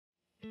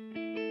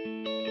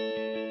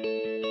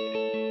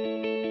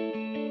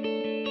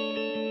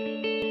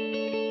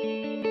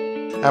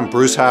I'm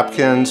Bruce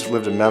Hopkins,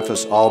 lived in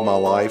Memphis all my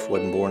life,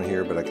 wasn't born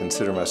here, but I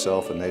consider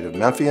myself a native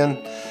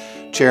Memphian.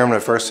 Chairman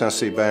of First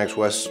Tennessee Bank's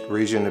West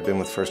Region, have been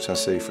with First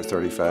Tennessee for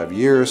 35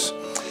 years.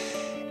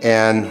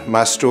 And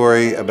my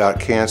story about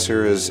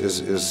cancer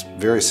is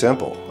very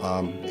simple.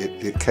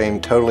 It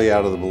came totally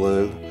out of the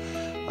blue.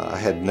 I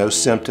had no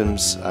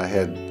symptoms, I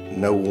had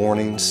no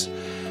warnings.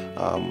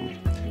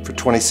 For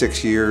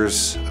 26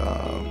 years,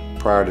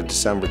 prior to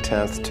December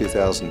 10th,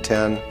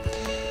 2010,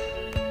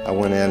 I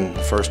went in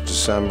 1st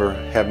December,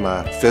 had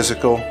my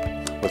physical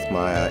with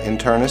my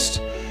internist,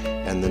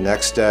 and the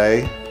next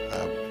day,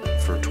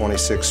 for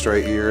 26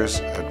 straight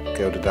years, I'd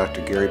go to Dr.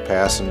 Gary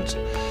Passons,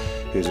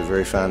 who's a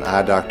very fine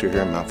eye doctor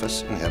here in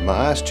Memphis, and have my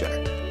eyes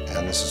checked.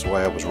 And this is the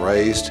way I was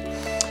raised.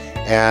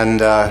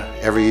 And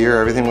every year,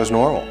 everything was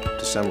normal.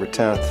 December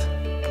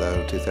 10th,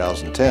 though,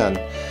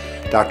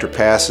 2010, Dr.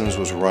 Passons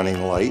was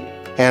running late.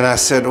 And I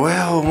said,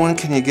 well, when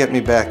can you get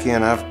me back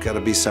in? I've got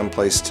to be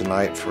someplace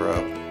tonight for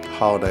a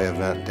holiday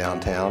event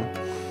downtown,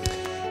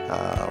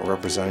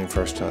 representing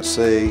First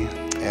Tennessee.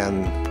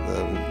 And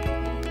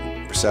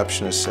the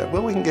receptionist said,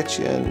 well, we can get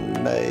you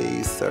in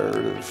May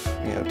 3rd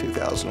of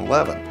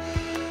 2011.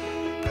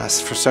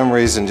 For some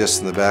reason,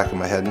 just in the back of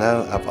my head,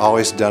 no, I've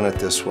always done it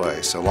this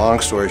way. So long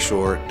story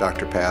short,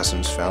 Dr.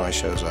 Passons finally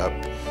shows up.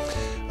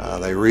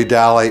 They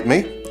redilate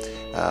me.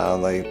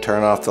 They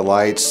turn off the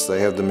lights.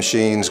 They have the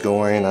machines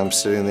going. I'm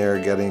sitting there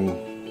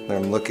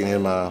I'm looking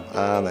in my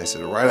eye, and they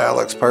said, right eye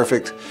looks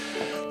perfect.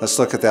 Let's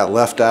look at that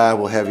left eye.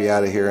 We'll have you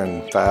out of here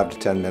in 5 to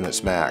 10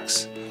 minutes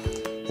max.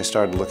 They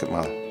started to look at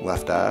my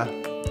left eye.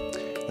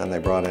 Then they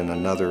brought in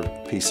another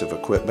piece of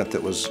equipment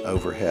that was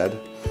overhead.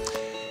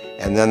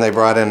 And then they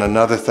brought in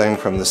another thing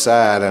from the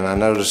side, and I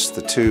noticed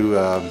the two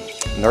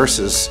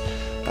nurses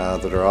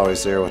that are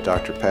always there with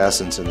Dr.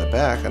 Passons in the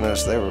back. I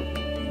noticed they were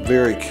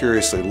very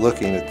curiously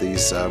looking at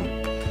these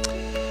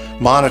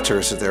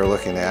monitors that they were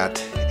looking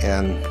at,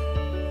 and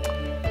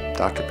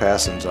Dr.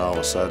 Passons all of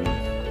a sudden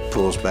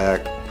pulls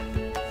back,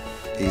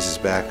 eases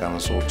back on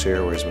this little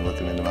chair where he's been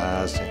looking into my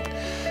eyes,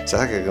 and said,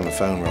 I gotta get on the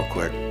phone real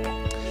quick.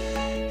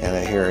 And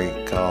I hear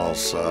he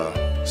calls,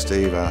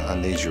 Steve, I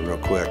need you real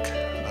quick.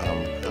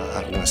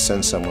 I'm going to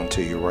send someone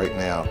to you right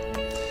now.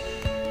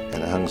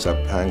 And I hangs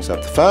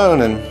up the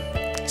phone,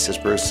 and he says,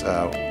 Bruce,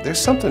 there's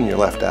something in your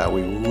left eye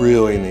we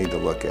really need to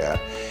look at,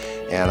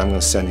 and I'm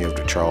going to send you over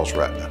to Charles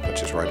Retina,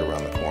 which is right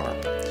around the corner.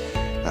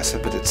 And I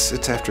said, but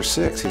it's after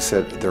 6. He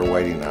said, they're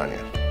waiting on you.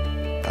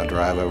 I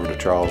drive over to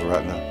Charles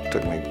Retina. It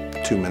took me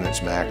 2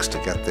 minutes max to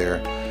get there.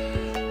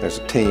 There's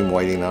a team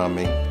waiting on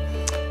me,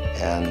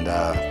 and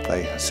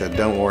they said,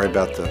 don't worry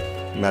about the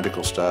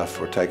medical stuff,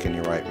 we're taking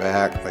you right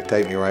back. They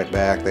take me right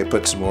back, they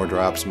put some more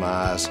drops in my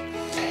eyes.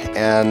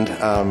 And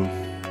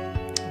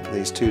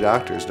these two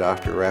doctors,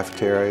 Dr.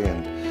 Raffateri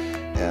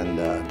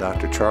and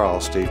Dr.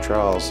 Charles, Steve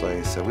Charles,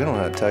 they said, we don't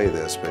know how to tell you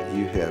this, but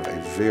you have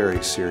a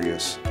very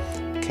serious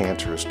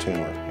cancerous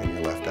tumor in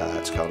your left eye.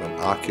 It's called an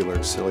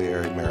ocular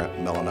ciliary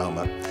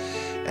melanoma,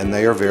 and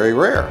they are very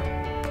rare.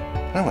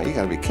 I went, you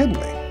gotta be kidding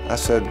me. I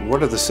said,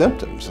 what are the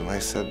symptoms? And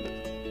they said,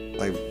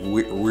 they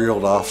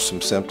reeled off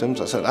some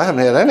symptoms. I said, I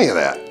haven't had any of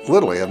that.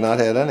 Literally, I've not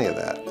had any of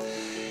that.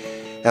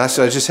 And I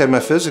said, I just had my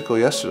physical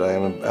yesterday.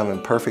 I'm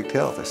in perfect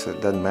health. I said,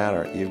 it doesn't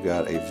matter. You've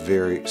got a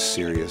very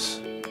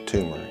serious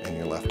tumor in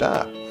your left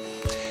eye.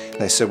 And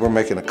they said, we're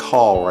making a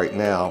call right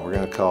now. We're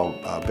going to call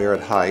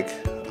Barrett Hike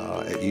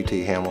at UT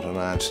Hamilton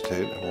Eye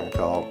Institute. And we're going to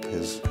call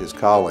his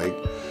colleague,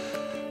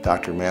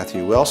 Dr.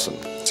 Matthew Wilson.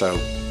 So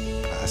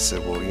I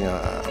said, well,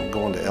 I'm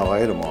going to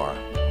LA tomorrow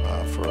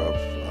for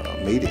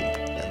a meeting.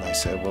 They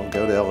said, well,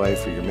 go to LA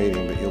for your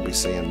meeting, but you'll be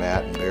seeing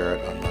Matt and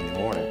Barrett on Monday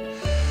morning.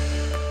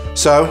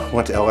 So,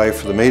 went to LA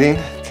for the meeting,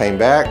 came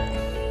back,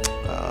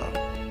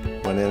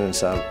 went in and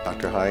saw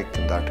Dr. Hike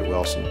and Dr.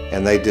 Wilson,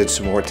 and they did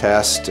some more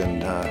tests,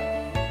 and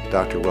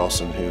Dr.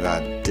 Wilson, who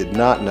I did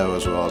not know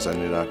as well as I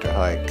knew Dr.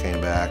 Hike,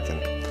 came back and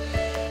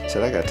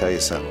said, I gotta tell you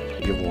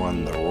something, you've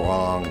won the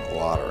wrong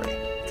lottery,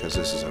 because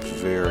this is a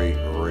very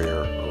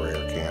rare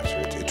cancer.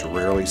 It's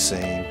rarely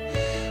seen,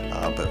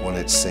 but when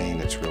it's seen,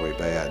 it's really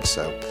bad.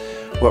 So,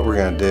 what we're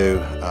going to do,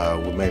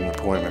 we made an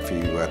appointment for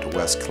you at the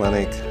West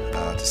Clinic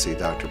to see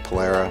Dr.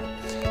 Polera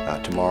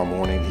tomorrow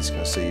morning. He's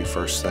going to see you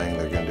first thing.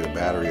 They're going to do a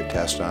battery of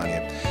tests on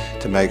you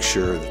to make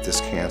sure that this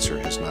cancer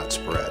has not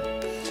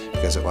spread,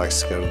 because it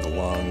likes to go to the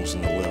lungs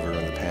and the liver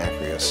and the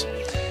pancreas.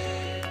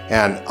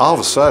 And all of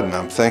a sudden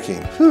I'm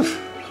thinking, whew,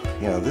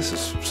 this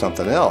is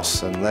something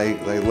else. And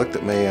they looked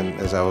at me, and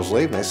as I was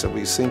leaving, they said, well,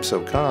 you seem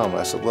so calm. And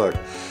I said, look,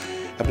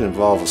 I've been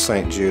involved with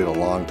St. Jude a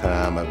long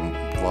time. I've been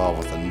involved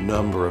with a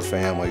number of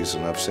families,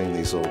 and I've seen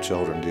these little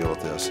children deal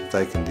with this. If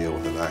they can deal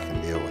with it, I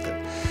can deal with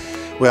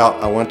it. Well,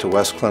 I went to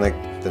West Clinic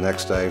the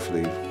next day for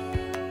the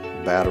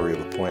battery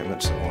of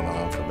appointments that went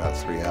on for about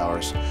 3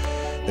 hours.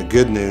 The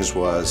good news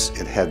was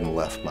it hadn't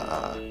left my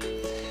eye,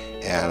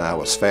 and I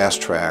was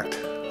fast-tracked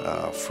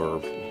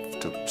for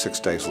 6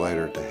 days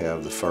later to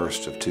have the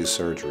first of 2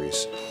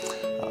 surgeries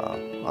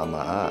on my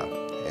eye.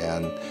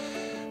 And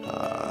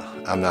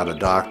I'm not a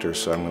doctor,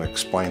 so I'm going to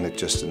explain it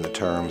just in the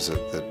terms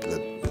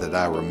that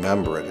I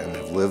remember it and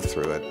have lived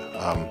through it.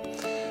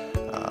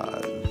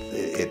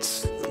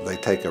 They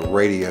take a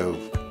radio,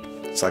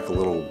 it's like a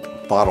little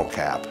bottle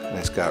cap, and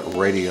it's got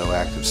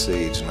radioactive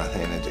seeds, and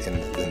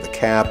the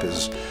cap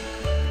is,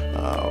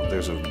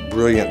 there's a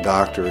brilliant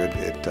doctor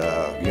at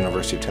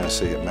University of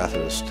Tennessee at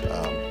Methodist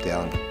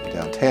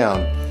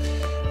downtown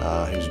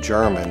who's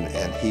German,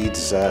 and he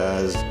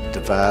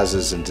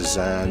devises and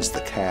designs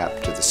the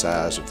cap to the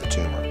size of the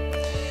tumor.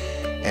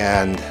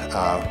 And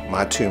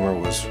my tumor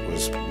was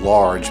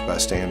large by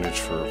standards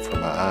for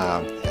my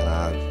eye,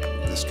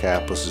 and this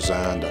cap was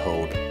designed to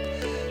hold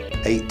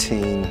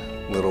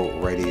 18 little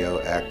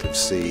radioactive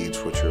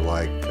seeds, which are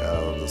like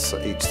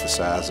each the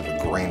size of a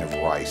grain of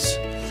rice.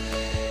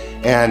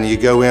 And you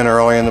go in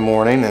early in the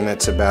morning, and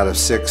it's about a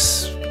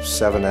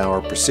 6-7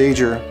 hour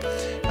procedure.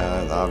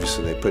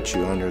 Obviously they put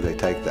you under, they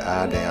take the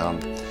eye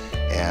down,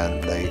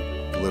 and they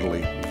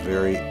literally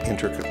very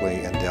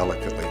intricately and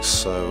delicately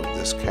sew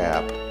this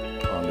cap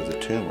onto the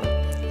tumor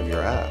of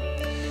your eye.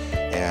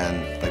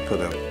 And they put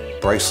a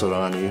bracelet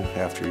on you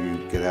after you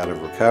get out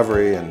of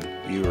recovery, and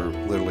you are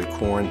literally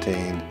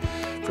quarantined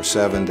for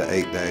 7 to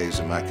 8 days.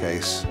 In my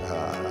case,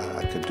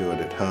 I could do it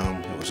at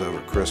home. It was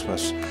over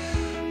Christmas.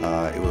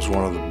 It was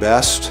one of the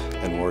best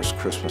and worst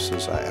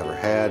Christmases I ever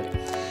had,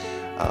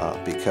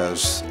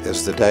 because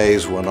as the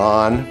days went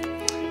on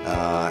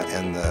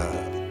and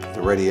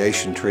the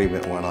radiation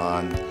treatment went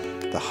on,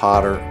 the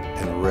hotter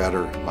and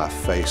redder my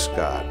face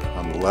got.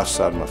 On the left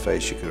side of my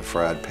face, you could have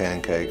fried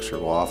pancakes or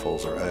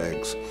waffles or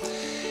eggs.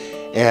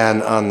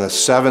 And on the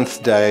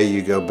 7th day,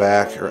 you go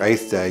back, or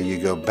 8th day, you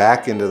go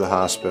back into the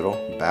hospital,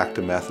 back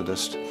to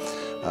Methodist,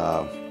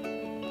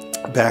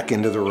 back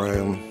into the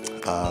room.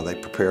 They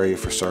prepare you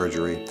for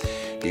surgery.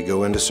 You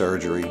go into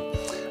surgery.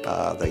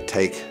 They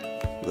take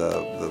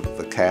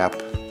the cap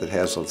that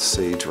has the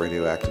seeds,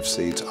 radioactive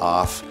seeds,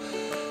 off.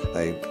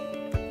 They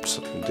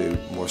do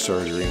more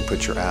surgery and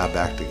put your eye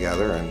back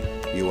together,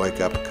 and you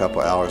wake up a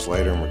couple hours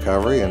later in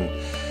recovery, and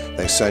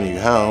they send you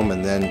home,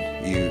 and then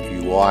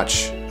you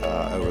watch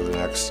over the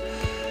next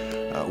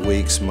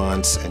weeks,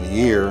 months, and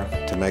year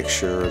to make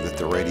sure that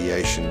the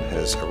radiation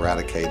has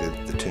eradicated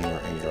the tumor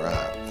in your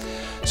eye.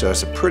 So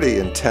it's a pretty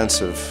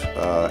intensive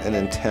and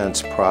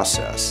intense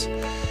process.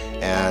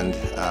 And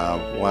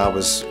while I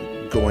was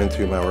going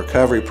through my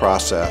recovery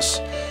process,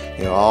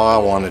 all I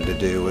wanted to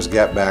do was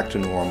get back to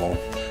normal,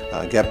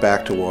 get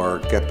back to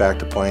work, get back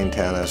to playing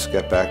tennis,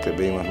 get back to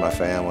being with my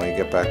family,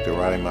 get back to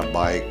riding my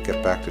bike,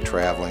 get back to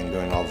traveling,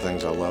 doing all the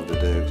things I love to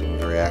do because I'm a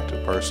very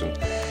active person.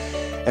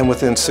 And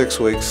within 6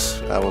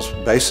 weeks, I was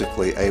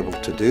basically able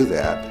to do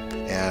that.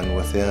 And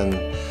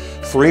within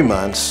 3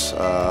 months,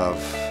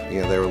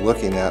 they were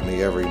looking at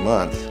me every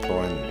month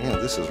going,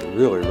 this is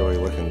really, really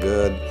looking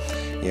good.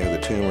 The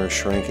tumor is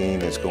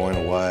shrinking, it's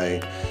going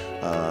away,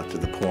 to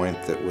the point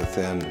that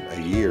within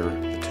a year,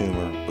 the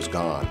tumor was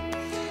gone.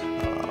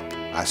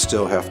 I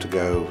still have to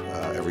go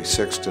every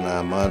 6 to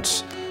 9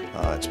 months.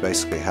 It's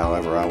basically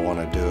however I want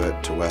to do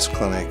it, to West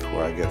Clinic,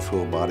 where I get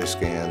full body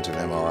scans and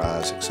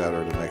MRIs,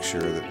 etc., to make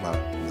sure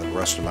that the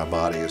rest of my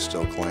body is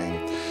still clean.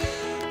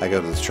 I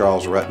go to the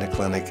Charles Retina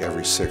Clinic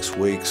every 6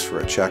 weeks for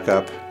a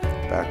checkup.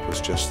 Back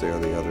was just there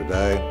the other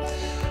day.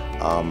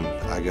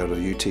 I go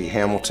to UT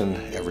Hamilton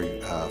every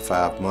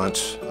 5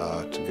 months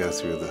to go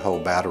through the whole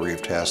battery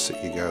of tests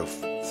that you go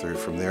through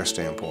from their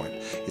standpoint.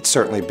 It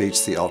certainly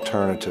beats the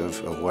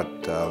alternative of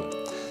what the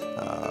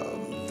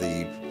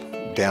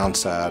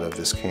downside of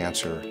this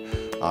cancer,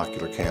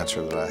 ocular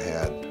cancer that I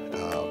had,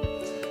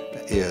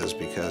 is,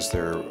 because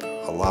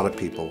a lot of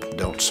people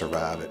don't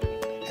survive it.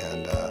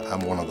 And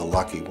I'm one of the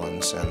lucky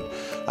ones, and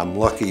I'm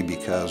lucky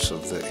because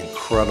of the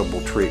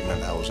incredible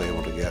treatment I was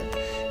able to get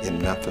in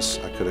Memphis.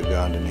 I could have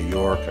gone to New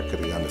York, I could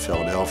have gone to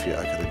Philadelphia,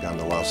 I could have gone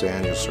to Los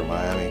Angeles or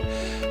Miami.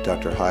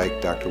 Dr.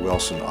 Hike, Dr.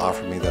 Wilson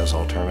offered me those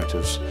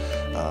alternatives,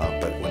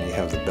 but when you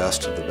have the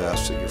best of the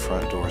best at your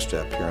front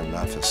doorstep here in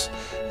Memphis,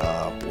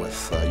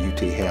 with UT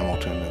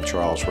Hamilton and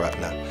Charles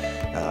Retina,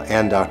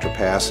 and Dr.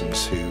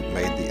 Passons, who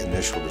made the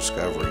initial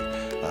discovery,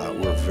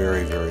 we're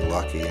very, very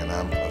lucky, and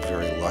I'm a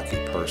very lucky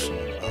person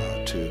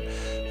to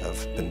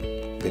have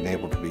been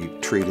able to be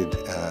treated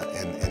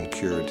and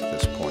cured to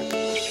this point.